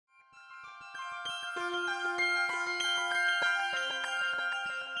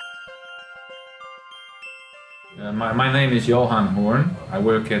My name is Johan Hoorn. I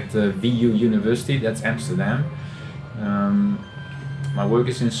work at VU University, that's Amsterdam. My work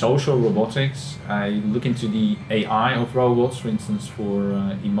is in social robotics. I look into the AI of robots, for instance, for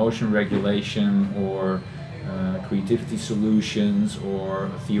emotion regulation or creativity solutions or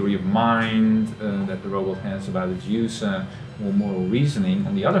a theory of mind that the robot has about its user or moral reasoning.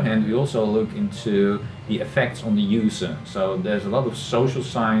 On the other hand, we also look into the effects on the user. So there's a lot of social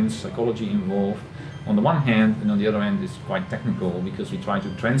science, psychology involved on the one hand, and on the other hand it's quite technical because we try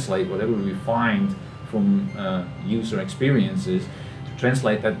to translate whatever we find from user experiences to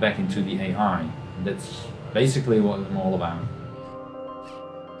translate that back into the AI. That's basically what I'm all about.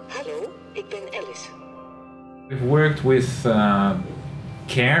 Hallo, ik ben Alice. We've worked with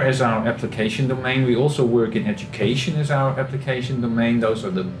care as our application domain. We also work in education as our application domain. Those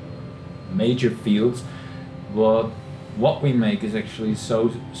are the major fields. But what we make is actually so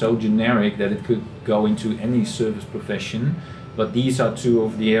generic that it could go into any service profession. But these are two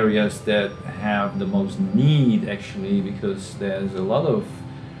of the areas that have the most need actually, because there's a lot of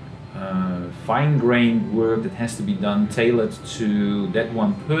fine-grained work that has to be done tailored to that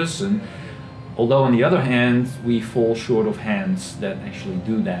one person. Although on the other hand, we fall short of hands that actually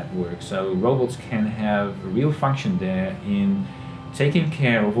do that work. So robots can have a real function there in taking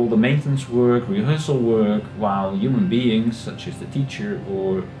care of all the maintenance work, rehearsal work, while human beings, such as the teacher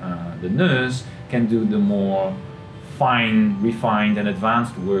or the nurse, can do the more fine, refined and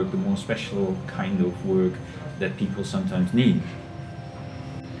advanced work, the more kind of work that people sometimes need.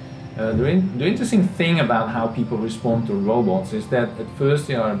 The interesting thing about how people respond to robots is that at first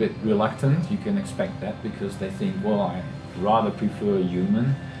they are a bit reluctant. You can expect that because they think, well, I rather prefer a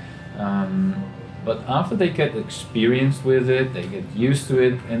human. But after they get experienced with it, they get used to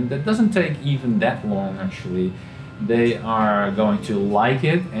it, and that doesn't take even that long actually. They are going to like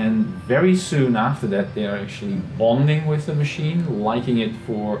it, and very soon after that they are actually bonding with the machine, liking it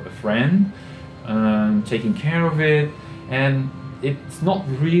for a friend, taking care of it, and it's not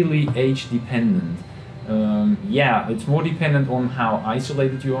really age dependent. Yeah, it's more dependent on how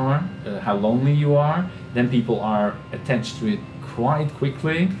isolated you are, how lonely you are. Then people are attached to it quite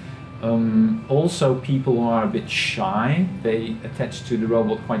quickly. Also, people who are a bit shy, they attach to the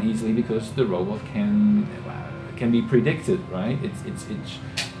robot quite easily because the robot can be predicted, right? It's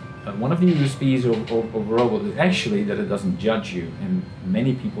one of the USPs of a robot is actually that it doesn't judge you, and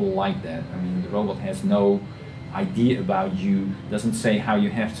many people like that. I mean, the robot has no idea about you, doesn't say how you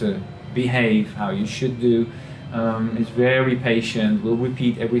have to behave, how you should do. It's very patient, will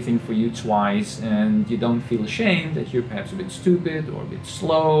repeat everything for you twice, and you don't feel ashamed that you're perhaps a bit stupid or a bit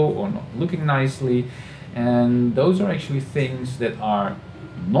slow or not looking nicely. And those are actually things that are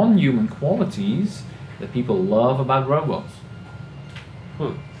non-human qualities that people love about robots.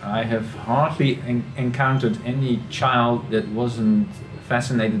 I have hardly encountered any child that wasn't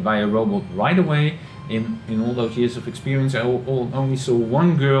fascinated by a robot right away. In all those years of experience, I only saw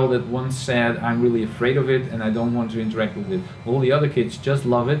one girl that once said, I'm really afraid of it and I don't want to interact with it. All the other kids just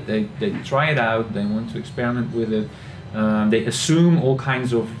love it, they try it out, they want to experiment with it. They assume all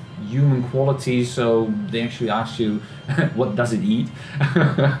kinds of human qualities, so they actually ask you, what does it eat?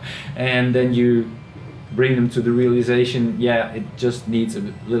 And then you bring them to the realization, yeah, it just needs a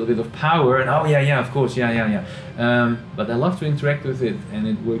little bit of power, and oh yeah, of course, yeah. But I love to interact with it, and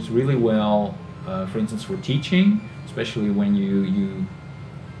it works really well. For instance, for teaching, especially when you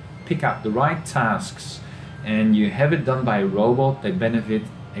pick up the right tasks and you have it done by a robot, they benefit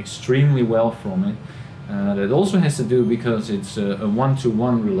extremely well from it. That also has to do because it's a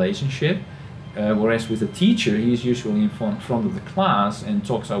one-to-one relationship, whereas with a teacher, he's usually in front of the class and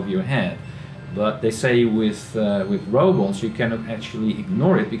talks over your head. But they say with robots, you cannot actually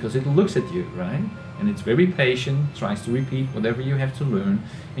ignore it because it looks at you, right? And it's very patient, tries to repeat whatever you have to learn,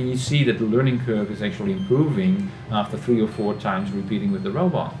 and you see that the learning curve is actually improving after 3 or 4 times repeating with the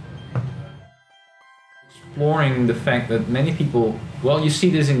robot. Exploring the fact that many people, well, you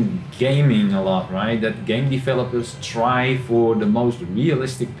see this in gaming a lot, right? That game developers try for the most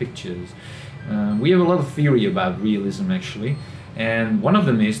realistic pictures. We have a lot of theory about realism actually, and one of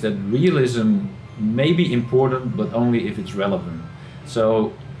them is that realism may be important, but only if it's relevant.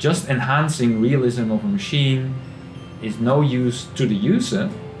 So just enhancing realism of a machine is no use to the user.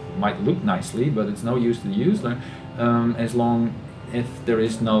 It might look nicely, but it's no use to the user as long as there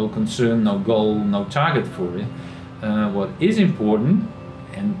is no concern, no goal, no target for it. What is important,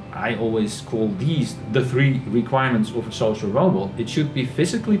 and I always call these the 3 requirements of a social robot, it should be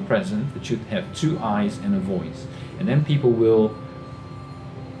physically present, it should have 2 eyes and a voice. And then people will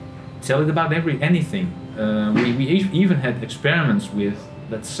tell it about anything. We even had experiments with,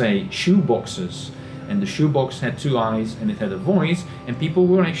 let's say, shoe boxes, and the shoebox had two eyes and it had a voice, and people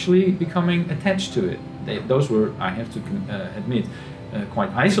were actually becoming attached to it. Those were, I have to admit,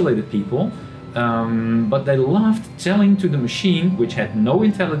 quite isolated people, but they loved telling to the machine, which had no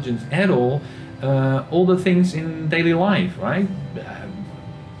intelligence at all the things in daily life, right?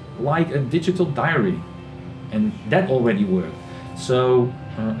 Like a digital diary, and that already worked. So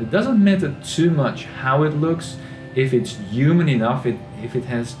it doesn't matter too much how it looks, if it's human enough, if it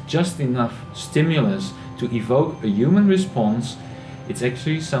has just enough stimulus to evoke a human response, it's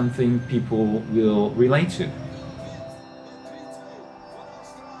actually something people will relate to.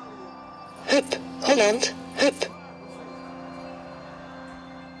 Hup, Holland, hup.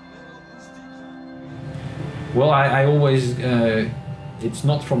 Well, I always, it's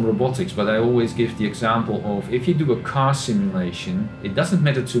not from robotics, but I always give the example of if you do a car simulation, it doesn't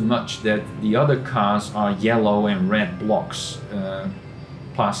matter too much that the other cars are yellow and red blocks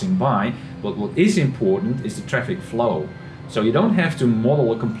passing by, but what is important is the traffic flow. So you don't have to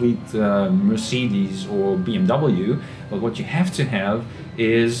model a complete Mercedes or BMW, but what you have to have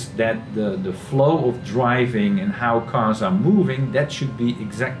is that the flow of driving and how cars are moving, that should be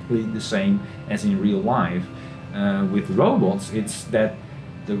exactly the same as in real life. With robots, it's that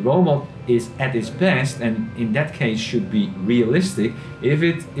the robot is at its best, and in that case should be realistic, if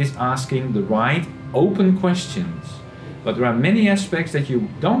it is asking the right open questions. But there are many aspects that you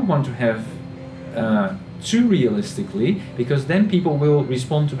don't want to have too realistically, because then people will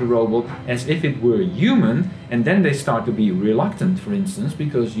respond to the robot as if it were human, and then they start to be reluctant, for instance,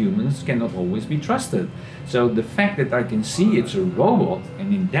 because humans cannot always be trusted. So the fact that I can see it's a robot,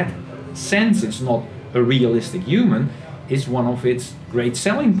 and in that sense it's not a realistic human, is one of its great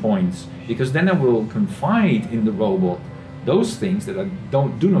selling points, because then I will confide in the robot those things that I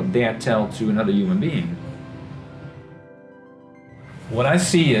do not dare tell to another human being. What I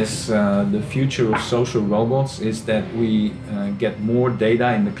see as the future of social robots is that we get more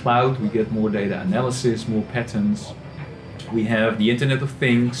data in the cloud, we get more data analysis, more patterns. We have the Internet of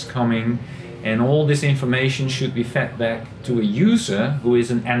Things coming, and all this information should be fed back to a user who is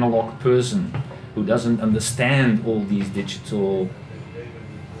an analog person, who doesn't understand all these digital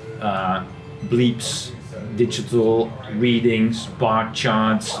bleeps, digital readings, bar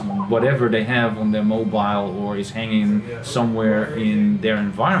charts, whatever they have on their mobile or is hanging somewhere in their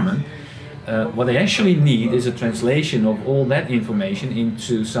environment. What they actually need is a translation of all that information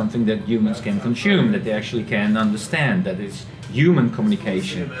into something that humans can consume, that they actually can understand, that is human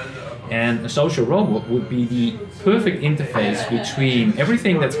communication. And a social robot would be the perfect interface between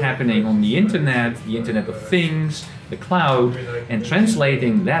everything that's happening on the Internet of Things, the cloud, and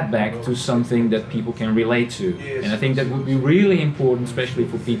translating that back to something that people can relate to. And I think that would be really important, especially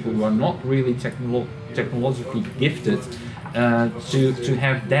for people who are not really technologically gifted, to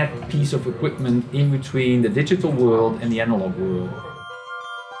have that piece of equipment in between the digital world and the analog world.